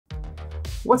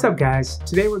What's up guys?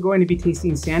 Today we're going to be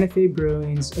tasting Santa Fe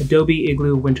Brewing's Adobe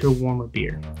Igloo Winter Warmer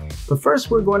beer. But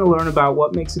first we're going to learn about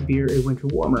what makes a beer a winter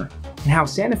warmer, and how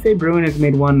Santa Fe Brewing has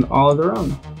made one all of their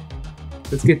own.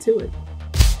 Let's get to it.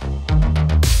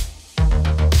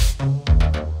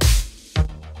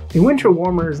 A winter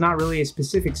warmer is not really a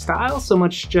specific style, so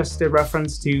much just a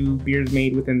reference to beers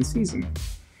made within the season.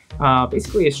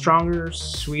 Basically a stronger,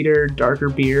 sweeter, darker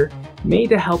beer made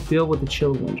to help deal with the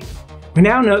chill of winter. We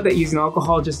now know that using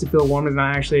alcohol just to feel warm is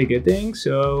not actually a good thing,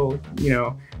 so,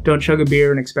 don't chug a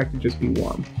beer and expect it to just be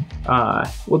warm.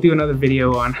 We'll do another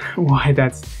video on why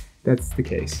that's the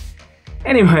case.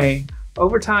 Anyway,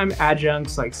 over time,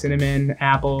 adjuncts like cinnamon,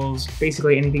 apples,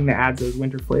 basically anything that adds those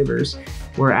winter flavors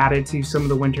were added to some of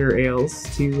the winter ales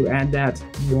to add that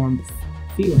warmth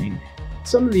feeling.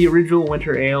 Some of the original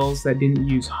winter ales that didn't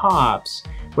use hops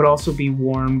would also be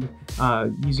warmed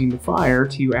using the fire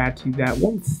to add to that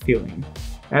warmth feeling.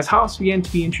 As hops began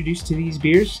to be introduced to these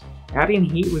beers, adding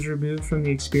heat was removed from the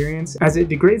experience as it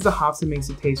degrades the hops and makes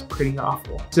it taste pretty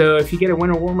awful. So if you get a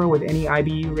winter warmer with any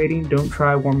IBU rating, don't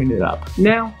try warming it up.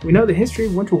 Now, we know the history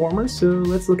of winter warmers, so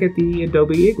let's look at the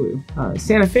Adobe Igloo.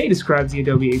 Santa Fe describes the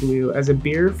Adobe Igloo as a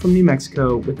beer from New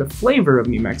Mexico with the flavor of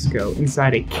New Mexico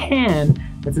inside a can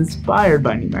that's inspired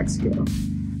by New Mexico.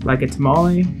 Like a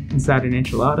tamale inside an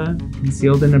enchilada,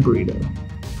 concealed in a burrito.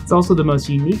 It's also the most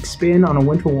unique spin on a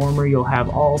winter warmer you'll have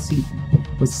all season.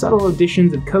 With subtle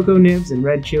additions of cocoa nibs and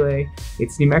red chile,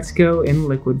 it's New Mexico in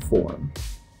liquid form.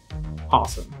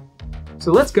 Awesome.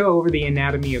 So let's go over the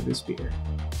anatomy of this beer.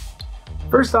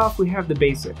 First off, we have the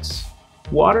basics.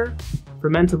 Water,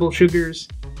 fermentable sugars,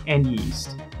 and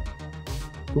yeast.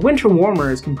 The winter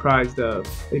warmer is comprised of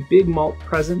a big malt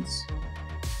presence,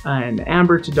 an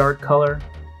amber to dark color.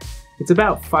 It's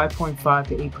about 5.5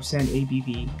 to 8%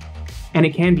 ABV, and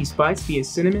it can be spiced via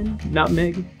cinnamon,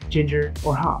 nutmeg, ginger,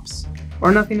 or hops,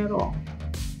 or nothing at all.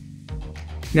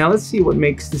 Now let's see what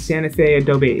makes the Santa Fe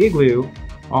Adobe Igloo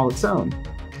all its own.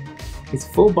 It's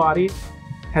full-bodied,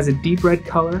 has a deep red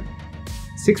color,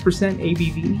 6%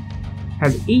 ABV,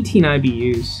 has 18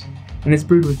 IBUs, and is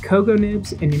brewed with cocoa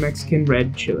nibs and New Mexican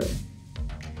red chile.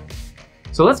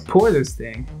 So let's pour this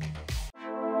thing.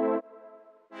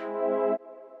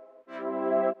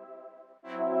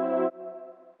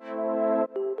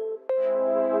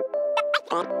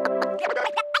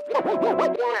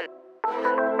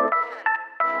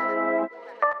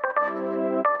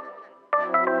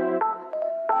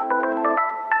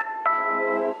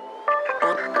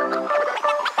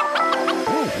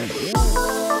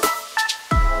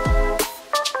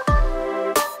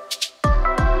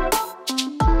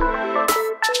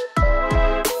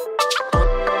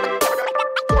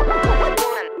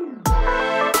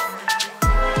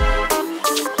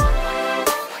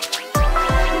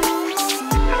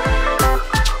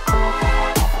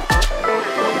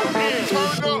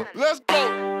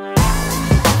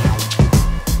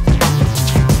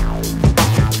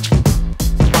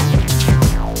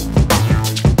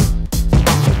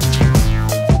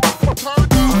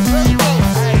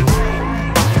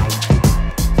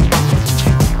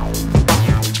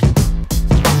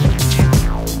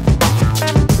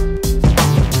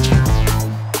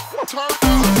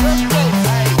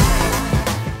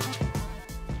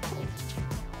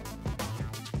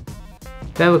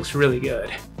 That looks really good.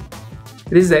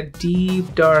 It is that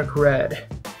deep, dark red.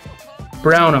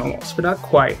 Brown almost, but not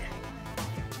quite.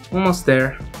 Almost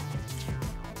there.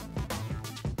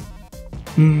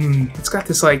 It's got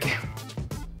this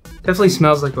definitely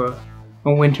smells like a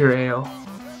winter ale.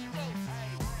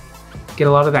 Get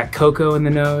a lot of that cocoa in the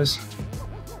nose.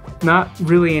 Not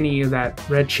really any of that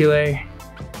red chile.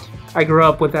 I grew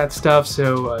up with that stuff,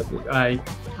 so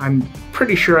I'm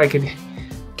pretty sure I could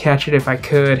catch it if I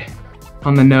could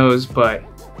on the nose, but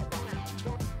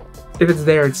if it's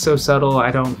there, it's so subtle I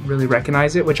don't really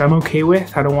recognize it, which I'm okay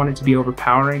with. I don't want it to be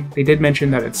overpowering. They did mention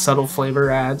that it's subtle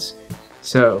flavor adds,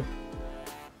 so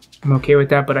I'm okay with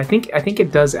that, but I think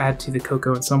it does add to the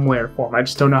cocoa in some way or form. I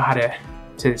just don't know how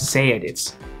to say it.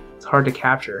 It's hard to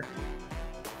capture.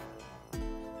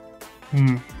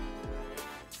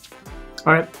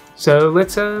 Alright, so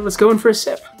let's go in for a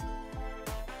sip.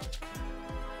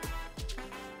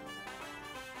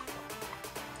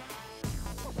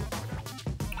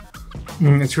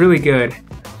 It's really good.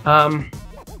 In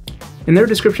their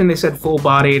description they said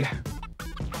full-bodied.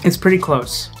 It's pretty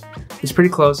close. It's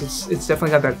definitely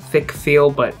got that thick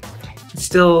feel, but it's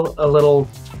still a little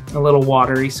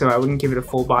watery, so I wouldn't give it a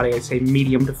full body. I'd say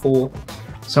medium to full,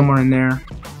 somewhere in there.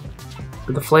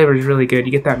 But the flavor is really good.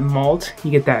 You get that malt,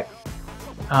 you get that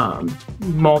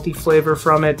malty flavor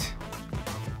from it.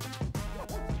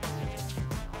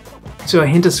 So a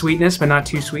hint of sweetness, but not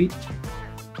too sweet.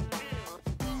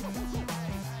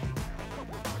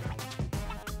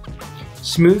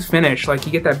 Smooth finish, like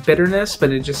you get that bitterness,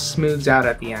 but it just smooths out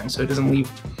at the end, so it doesn't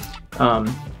leave an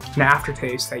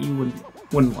aftertaste that you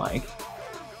wouldn't like.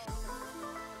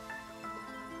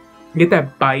 You get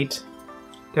that bite,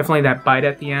 definitely that bite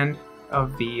at the end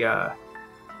of the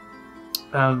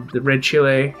red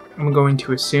chile. I'm going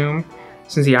to assume,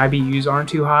 since the IBUs aren't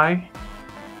too high,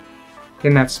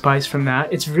 getting that spice from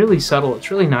that. It's really subtle. It's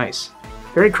really nice,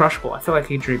 very crushable. I feel like I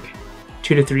could drink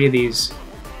 2 to 3 of these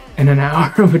in an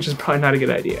hour, which is probably not a good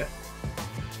idea.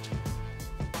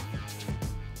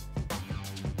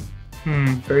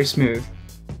 Very smooth.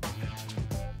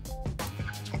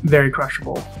 Very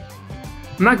crushable.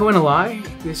 I'm not going to lie,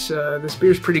 this beer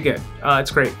is pretty good.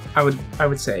 It's great. I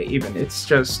would say even. It's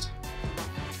just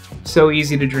so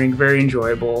easy to drink, very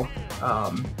enjoyable.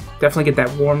 Definitely get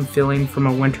that warm feeling from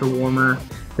a winter warmer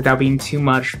without being too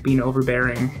much, being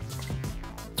overbearing.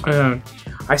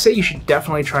 I say you should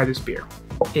definitely try this beer.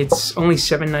 It's only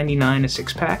 $7.99 a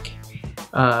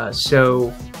 6-pack,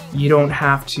 so you don't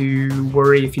have to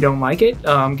worry if you don't like it.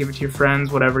 Give it to your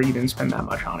friends, whatever. You didn't spend that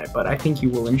much on it, but I think you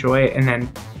will enjoy it, and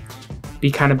then be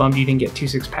kind of bummed you didn't get 2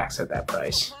 6-packs at that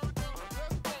price.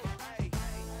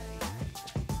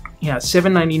 Yeah,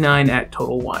 $7.99 at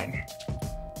Total Wine.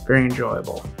 Very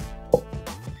enjoyable.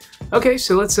 Okay,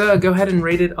 so let's go ahead and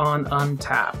rate it on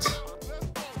Untappd.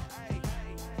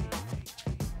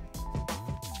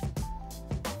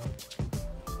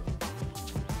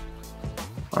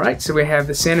 Alright, so we have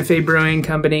the Santa Fe Brewing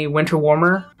Company Winter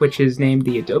Warmer, which is named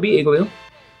the Adobe Igloo.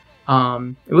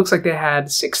 It looks like they had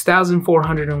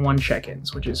 6,401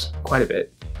 check-ins, which is quite a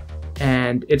bit.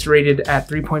 And it's rated at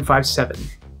 3.57.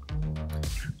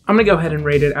 I'm gonna go ahead and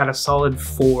rate it at a solid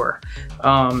 4.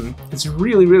 It's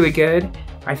really, really good.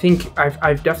 I think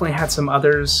I've definitely had some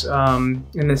others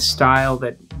in this style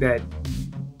that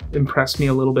impressed me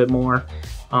a little bit more,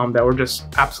 that were just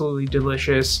absolutely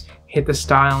delicious, hit the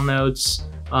style notes,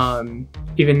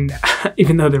 even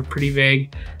though they're pretty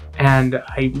vague. And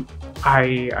I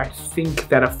think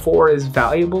that a 4 is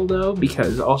valuable though,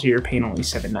 because also you're paying only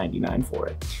 $7.99 for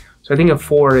it. So I think a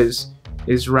 4 is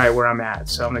right where I'm at.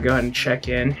 So I'm gonna go ahead and check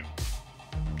in.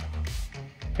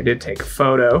 I did take a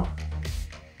photo.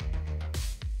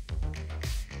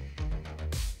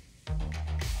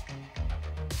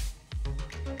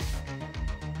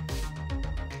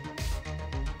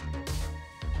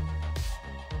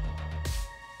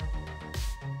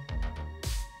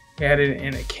 Add it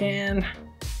in a can.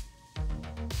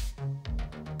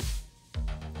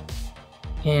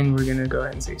 And we're gonna go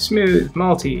ahead and say smooth,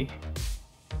 malty,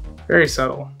 very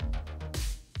subtle.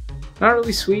 Not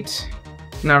really sweet,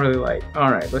 not really light.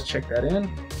 All right, let's check that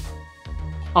in.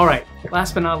 All right,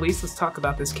 last but not least, let's talk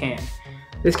about this can.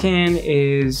 This can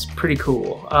is pretty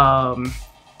cool.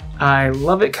 I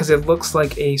love it because it looks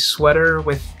like a sweater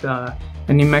with a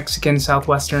New Mexican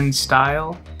Southwestern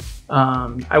style.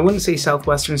 I wouldn't say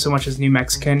Southwestern so much as New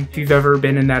Mexican. If you've ever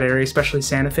been in that area, especially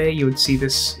Santa Fe, you would see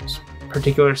this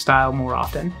particular style more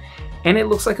often. And it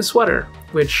looks like a sweater,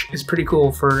 which is pretty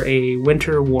cool for a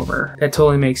winter warmer. That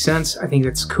totally makes sense. I think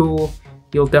it's cool.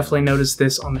 You'll definitely notice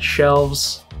this on the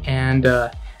shelves. And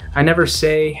I never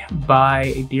say buy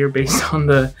a beer based on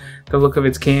the look of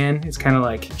its can. It's kind of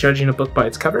like judging a book by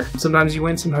its cover. Sometimes you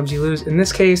win, sometimes you lose. In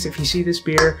this case, if you see this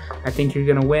beer, I think you're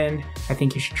gonna win. I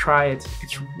think you should try it.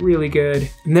 It's really good.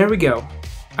 And there we go.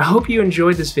 I hope you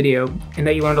enjoyed this video and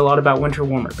that you learned a lot about winter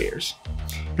warmer beers.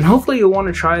 And hopefully you'll want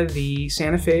to try the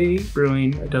Santa Fe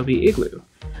Brewing Adobe Igloo.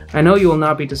 I know you will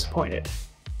not be disappointed.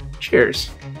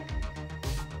 Cheers.